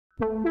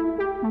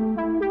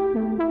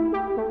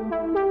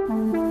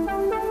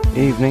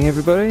Evening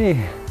everybody,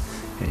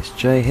 it's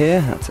Jay here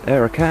at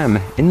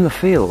Aerocam in the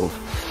field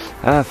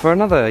for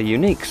another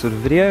unique sort of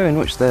video in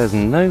which there's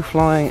no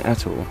flying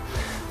at all.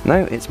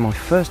 No, it's my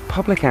first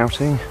public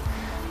outing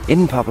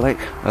in public,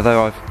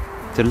 although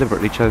I've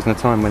deliberately chosen a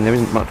time when there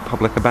isn't much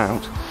public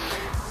about,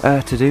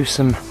 to do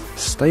some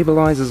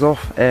stabilisers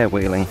off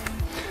airwheeling.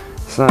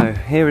 So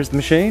here is the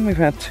machine. We've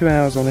had 2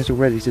 hours on it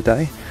already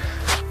today.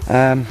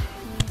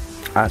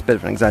 That's a bit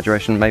of an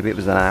exaggeration, maybe it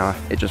was an hour,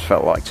 it just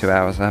felt like 2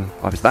 hours. I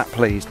was that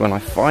pleased when I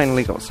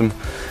finally got some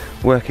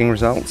working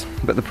results.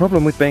 But the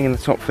problem with being in the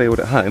top field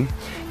at home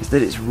is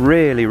that it's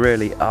really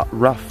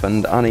rough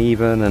and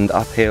uneven and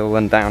uphill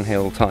and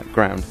downhill type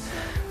ground.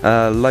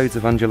 Loads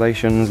of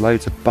undulations,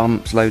 loads of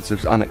bumps, loads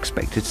of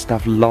unexpected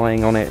stuff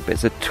lying on it,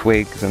 bits of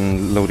twigs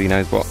and lordy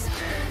knows what.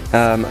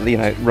 You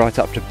know, right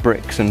up to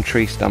bricks and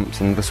tree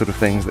stumps and the sort of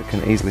things that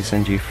can easily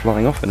send you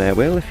flying off an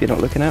airwheel if you're not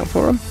looking out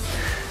for them.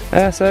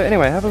 So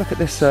anyway, have a look at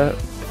this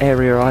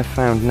area I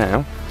found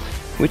now,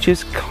 which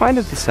is kind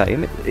of the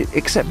same,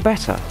 except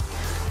better.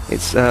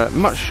 It's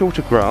much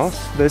shorter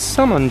grass, there's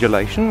some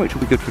undulation, which will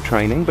be good for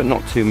training, but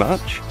not too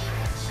much.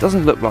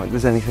 Doesn't look like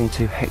there's anything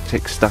too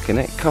hectic stuck in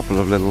it, a couple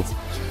of little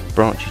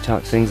branchy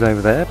type things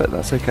over there, but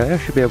that's okay, I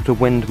should be able to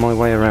wend my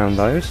way around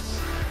those.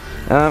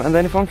 And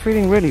then if I'm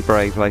feeling really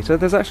brave later,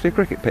 there's actually a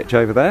cricket pitch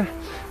over there,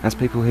 as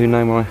people who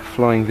know my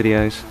flying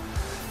videos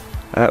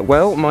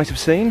well might have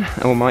seen,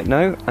 or might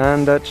know,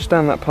 and just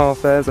down that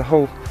path there's a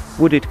whole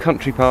wooded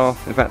country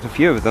path, in fact a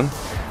few of them,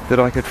 that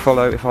I could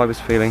follow if I was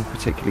feeling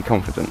particularly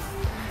confident.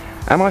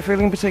 Am I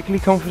feeling particularly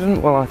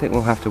confident? Well, I think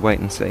we'll have to wait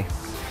and see.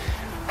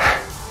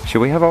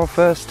 Shall we have our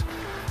first,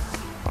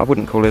 I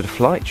wouldn't call it a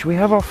flight, shall we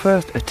have our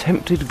first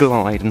attempted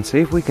glide and see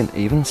if we can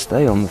even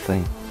stay on the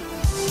thing?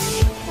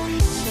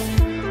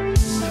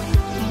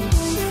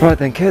 Right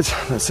then kids,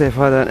 let's see if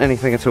I learned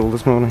anything at all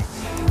this morning.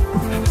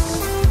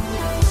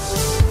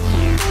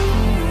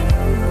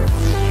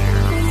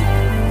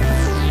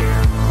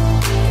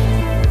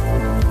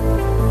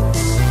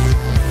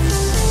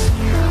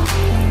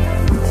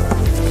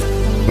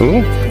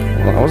 Ooh,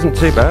 well that wasn't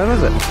too bad,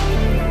 was it?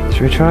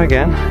 Should we try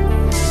again?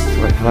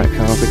 Wait for that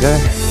car to go.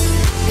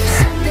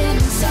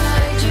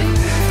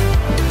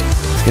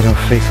 Let's get our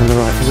feet in the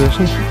right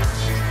position,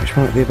 which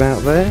might be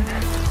about there.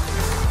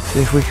 See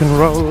if we can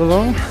roll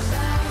along.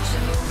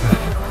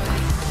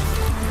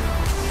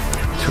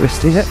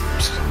 Twisty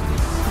hips,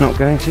 not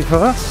going too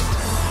fast.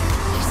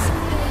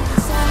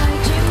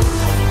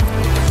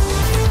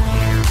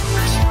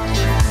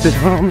 Bit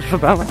of arms for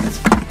balance.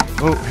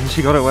 Oh, and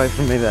she got away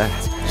from me there.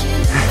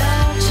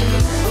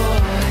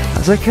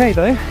 That's okay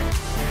though.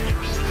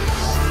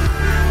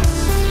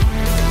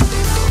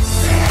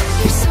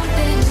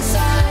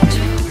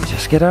 We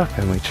just get up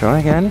and we try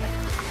again.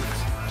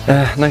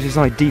 Notice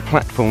I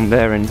deplatformed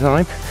there in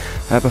time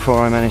before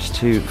I managed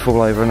to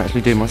fall over and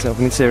actually do myself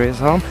any serious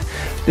harm.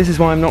 This is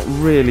why I'm not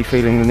really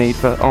feeling the need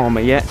for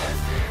armour yet,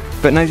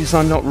 but notice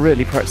I'm not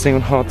really practicing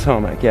on hard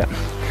tarmac yet.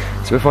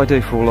 So if I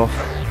do fall off,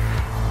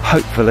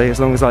 hopefully, as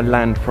long as I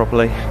land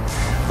properly,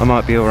 I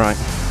might be alright.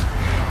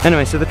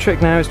 Anyway, so the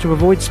trick now is to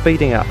avoid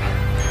speeding up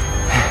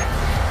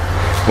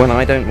when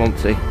I don't want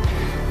to.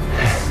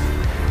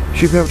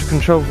 Should be able to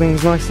control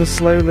things nice and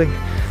slowly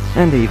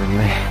and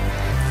evenly.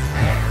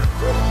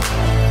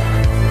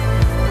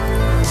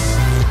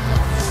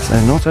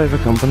 So not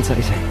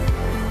overcompensating,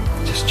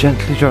 just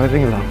gently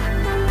driving along.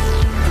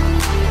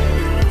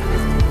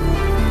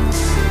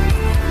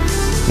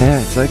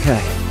 Yeah, it's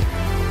okay,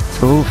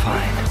 it's all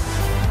fine.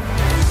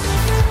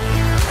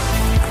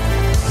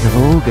 You're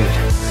all good.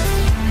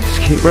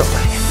 Just keep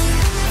rolling.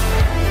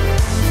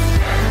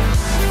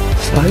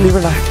 Slightly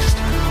relaxed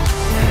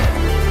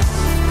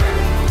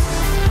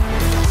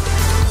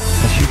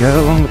as you go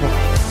along the path.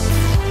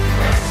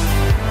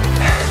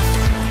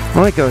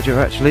 My God, you're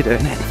actually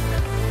doing it.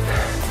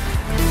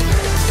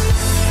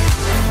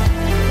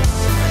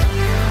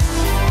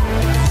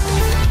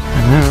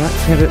 And now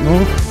relaxing a bit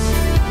more.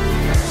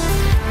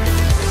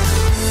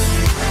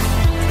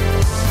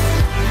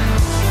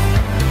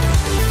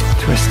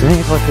 Twisting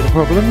if I feel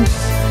problems.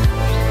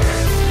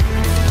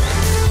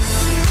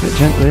 But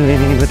gently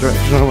leaning in the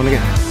direction I want to go.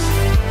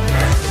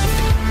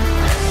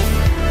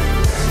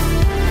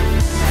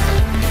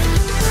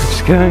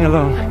 Just going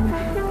along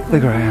the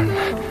ground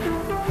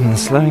and then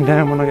slowing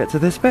down when I get to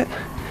this bit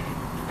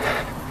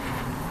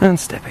and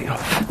stepping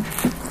off.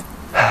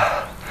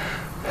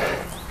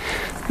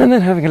 And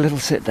then having a little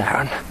sit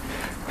down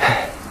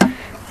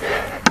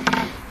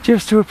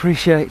just to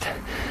appreciate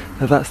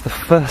that that's the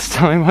first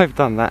time I've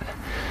done that.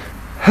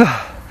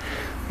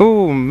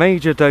 Oh,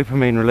 major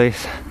dopamine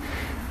release.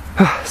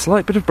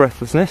 Slight bit of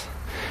breathlessness,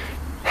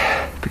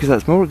 because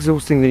that's more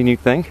exhausting than you'd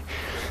think,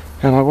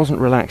 and I wasn't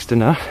relaxed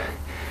enough.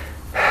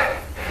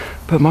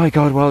 But my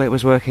God, while it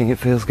was working, it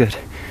feels good.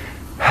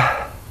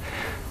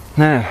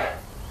 Now,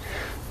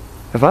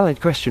 a valid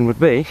question would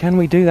be, can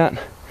we do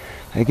that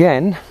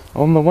again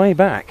on the way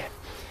back?